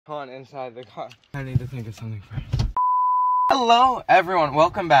on inside the car. I need to think of something first. Hello everyone,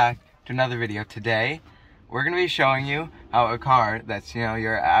 welcome back to another video. Today we're gonna be showing you how a car that's, you know,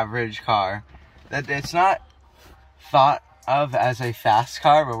 your average car, that it's not thought of as a fast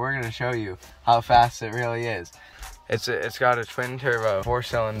car, but we're gonna show you how fast it really is. It's got a twin turbo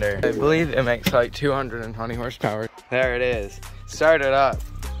 4-cylinder. I believe it makes like 220 horsepower. There it is. Start it up.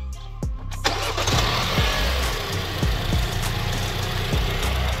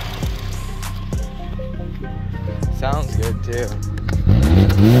 Sounds good too.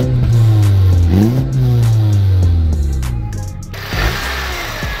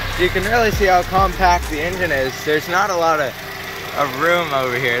 You can really see how compact the engine is. There's not a lot of room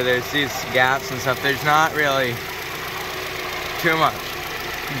over here. There's these gaps and stuff. There's not really too much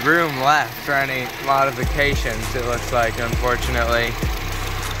room left for any modifications, it looks like, unfortunately.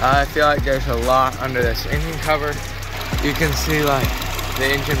 I feel like there's a lot under this engine cover. You can see like the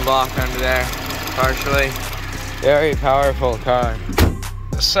engine block under there, partially. Very powerful car.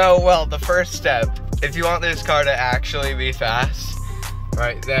 So, well, the first step, if you want this car to actually be fast,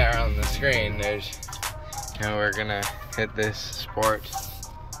 right there on the screen, there's, you know, we're gonna hit this sport,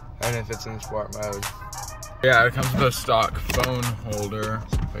 and if it's in sport mode. Yeah, it comes with a stock phone holder.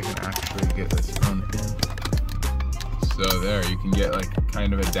 So if I can actually get this phone in. So there, you can get like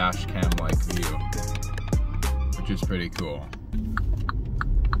kind of a dash cam-like view, which is pretty cool.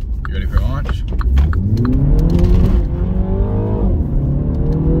 You ready for launch?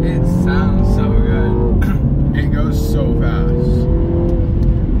 It sounds so good. It goes so fast.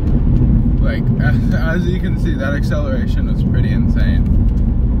 Like, as you can see, that acceleration is pretty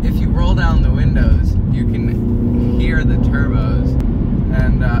insane. If you roll down the windows, you can hear the turbos,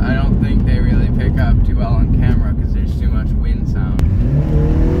 and I don't think they really pick up too well on camera because there's too much wind sound.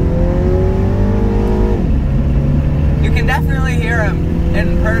 You can definitely hear them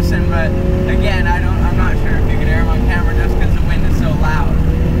in person, but again, I'm not sure if you can hear them on camera just because the wind is so loud.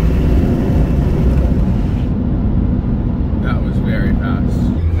 That was very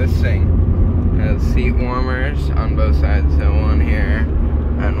fast. This thing has seat warmers on both sides, so one here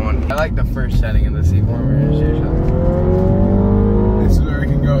and one. I like the first setting of the seat warmers usually. This is where it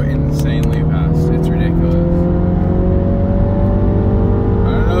can go insanely fast. It's ridiculous. I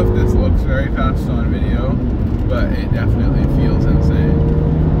don't know if this looks very fast on video, but it definitely feels insane.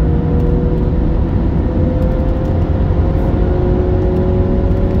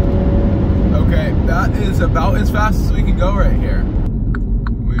 Okay, that is about as fast as we can go right here.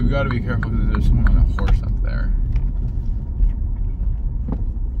 We've got to be careful because there's someone on a horse up there.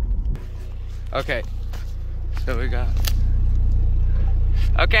 Okay, so we got...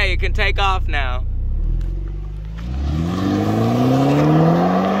 Okay, you can take off now.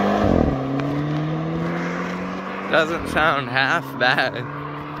 Doesn't sound half bad.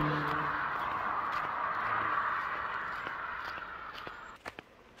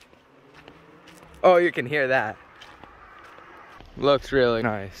 Oh, you can hear that. Looks really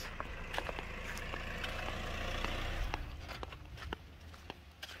nice.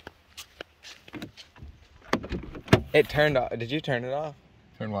 It turned off. Did you turn it off?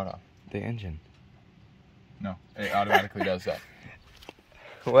 Turn what off? The engine. No, it automatically does that.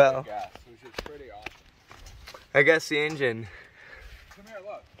 Well, Gas, which is pretty awesome. I guess the engine Come here,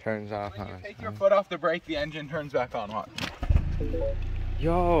 look. turns off When on you its take own. your foot off the brake, the engine turns back on. Watch.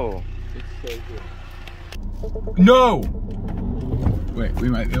 Yo. It's so good. No! Wait, we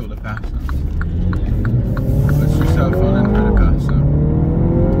might be able to pass them. Let's just have fun and try to pass them.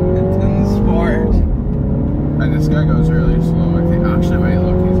 It's in sport. And this guy goes really slow, I think. Actually, wait,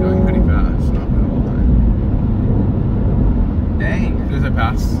 look, he's going pretty fast, not gonna lie. Dang. There's a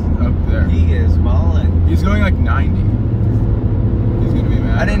pass up there. He is balling. He's going like 90. He's gonna be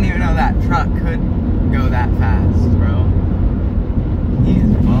mad. I didn't even know that truck could go that fast, bro. He is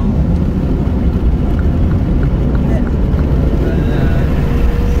balling.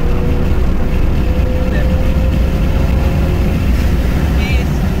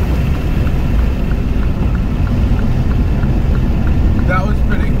 That was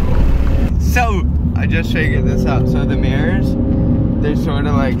pretty cool. So, I just figured this out. So the mirrors, they're sort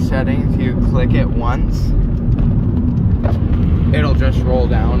of like settings. You click it once, it'll just roll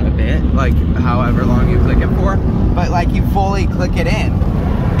down a bit, like however long you click it for. But like you fully click it in,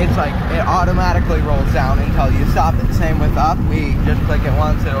 it's like it automatically rolls down until you stop it. Same with up, we just click it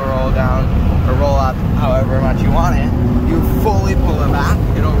once, it'll roll down or roll up however much you want it. You fully pull it back,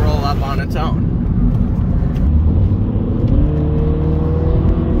 it'll roll up on its own.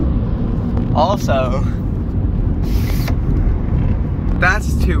 Also,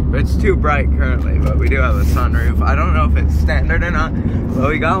 that's too it's too bright currently, but we do have a sunroof. I don't know if it's standard or not, but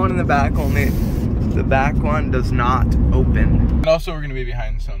we got one in the back, only the back one does not open. And also we're gonna be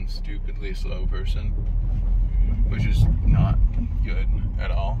behind some stupidly slow person, which is not good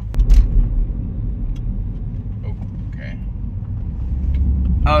at all. Oh, okay.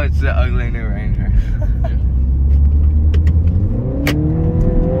 Oh, it's the ugly new Ranger. Yeah.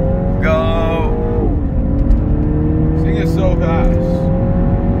 Go! This thing is so fast.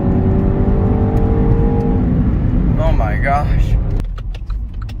 Oh my gosh.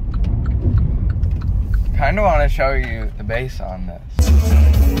 Kinda wanna show you the bass on this.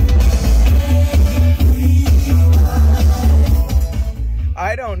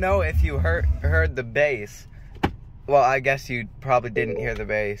 I don't know if you heard the bass. Well, I guess you probably didn't hear the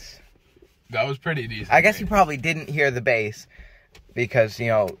bass. That was pretty decent. I guess you probably didn't hear the bass because, you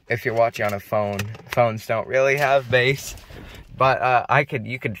know, if you're watching on a phone, phones don't really have bass. But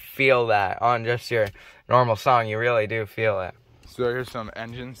you could feel that on just your normal song. You really do feel it. So here's some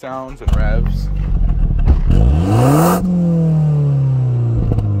engine sounds and revs.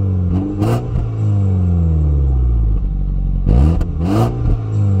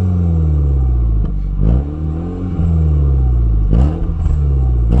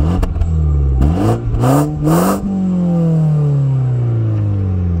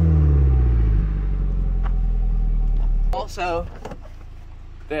 Also,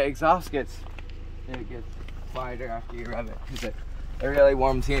 the exhaust gets wider after you rev it because it really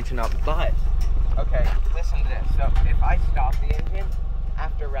warms the engine up. But okay, listen to this. So if I stop the engine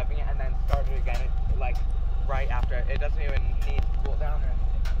after revving it and then start it again, like right after it doesn't even need to cool down or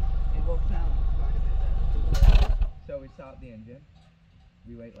anything. It will sound quite a bit better. So we stop the engine.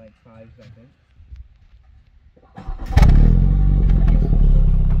 We wait like 5 seconds.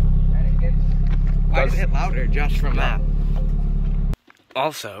 And it gets quite a bit louder just from that.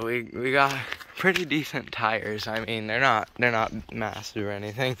 Also, we got pretty decent tires. I mean, they're not massive or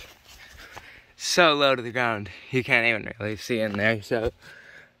anything. So low to the ground, you can't even really see in there. So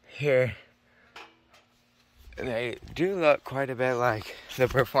here, they do look quite a bit like the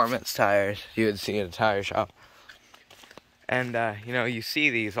performance tires you would see at a tire shop. And you know, you see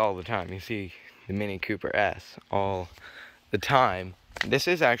these all the time. You see the Mini Cooper S all the time. This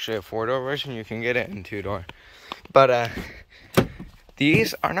is actually a 4-door version. You can get it in 2-door, but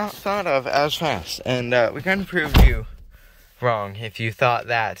these are not thought of as fast, and we kind of proved you wrong if you thought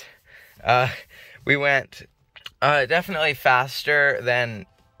that. We went definitely faster than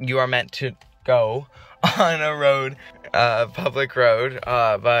you are meant to go on a road, public road,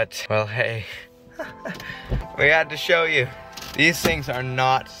 but, well, hey, we had to show you. These things are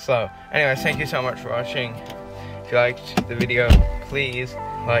not slow. Anyways, thank you so much for watching. If you liked the video, please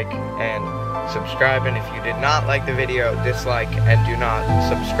like and subscribe, and if you did not like the video, dislike and do not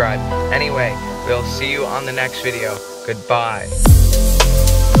subscribe. Anyway, we'll see you on the next video. Goodbye.